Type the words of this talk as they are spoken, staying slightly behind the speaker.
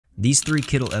These 3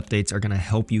 Kittl updates are going to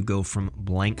help you go from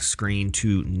blank screen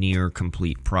to near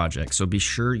complete project. So be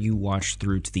sure you watch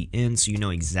through to the end so you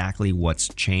know exactly what's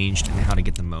changed and how to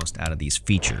get the most out of these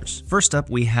features. First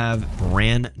up, we have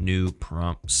brand new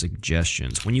prompt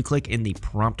suggestions. When you click in the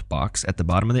prompt box at the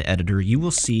bottom of the editor, you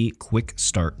will see quick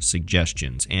start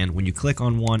suggestions. And when you click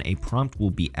on one, a prompt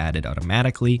will be added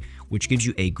automatically, which gives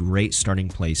you a great starting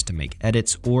place to make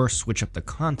edits or switch up the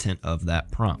content of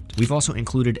that prompt. We've also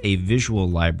included a visual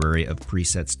library of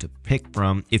presets to pick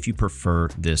from if you prefer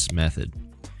this method.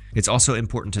 It's also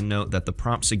important to note that the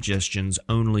prompt suggestions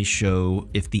only show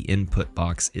if the input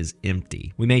box is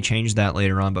empty. We may change that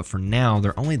later on, but for now,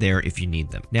 they're only there if you need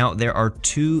them. Now, there are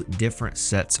 2 different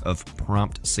sets of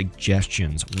prompt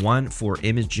suggestions. One for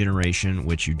image generation,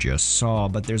 which you just saw,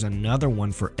 but there's another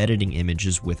one for editing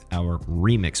images with our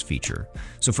remix feature.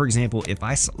 So for example, if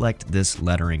I select this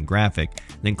lettering graphic,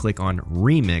 then click on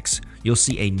remix, you'll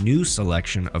see a new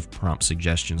selection of prompt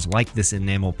suggestions like this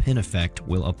enamel pin effect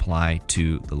will apply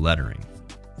to the lettering.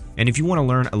 And if you want to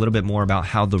learn a little bit more about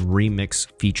how the remix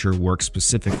feature works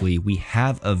specifically, we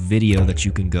have a video that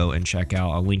you can go and check out.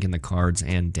 I'll link in the cards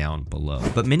and down below.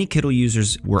 But many Kittl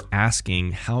users were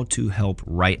asking how to help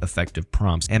write effective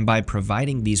prompts. And by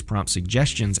providing these prompt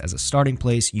suggestions as a starting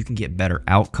place, you can get better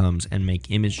outcomes and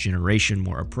make image generation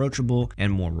more approachable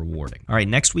and more rewarding. All right,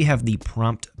 next we have the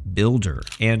prompt builder.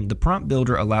 And the prompt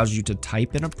builder allows you to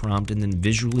type in a prompt and then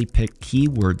visually pick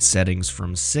keyword settings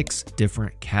from 6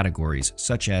 different categories,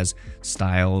 such as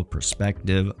style,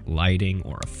 perspective, lighting,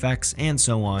 or effects, and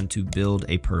so on to build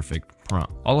a perfect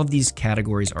prompt. All of these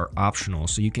categories are optional,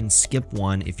 so you can skip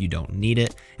one if you don't need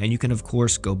it, and you can of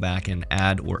course go back and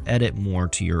add or edit more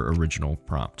to your original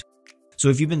prompt. So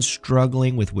if you've been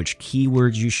struggling with which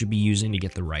keywords you should be using to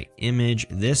get the right image,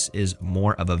 this is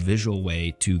more of a visual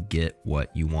way to get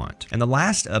what you want. And the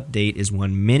last update is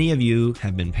one many of you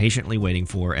have been patiently waiting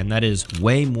for, and that is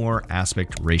way more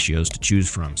aspect ratios to choose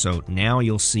from. So now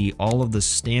you'll see all of the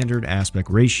standard aspect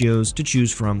ratios to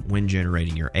choose from when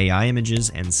generating your AI images,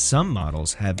 and some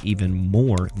models have even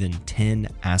more than 10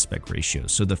 aspect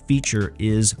ratios. So the feature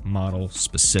is model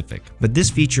specific. But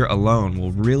this feature alone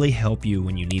will really help you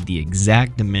when you need the exact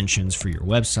dimensions for your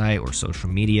website or social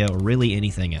media or really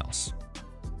anything else.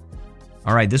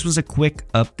 All right, this was a quick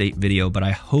update video, but I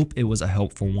hope it was a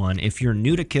helpful one. If you're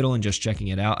new to Kittl and just checking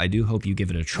it out, I do hope you give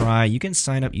it a try. You can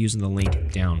sign up using the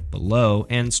link down below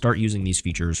and start using these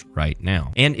features right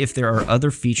now. And if there are other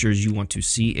features you want to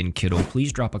see in Kittl,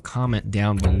 please drop a comment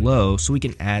down below so we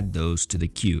can add those to the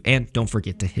queue. And don't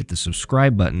forget to hit the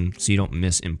subscribe button so you don't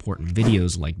miss important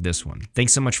videos like this one.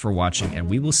 Thanks so much for watching, and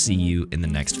we will see you in the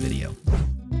next video.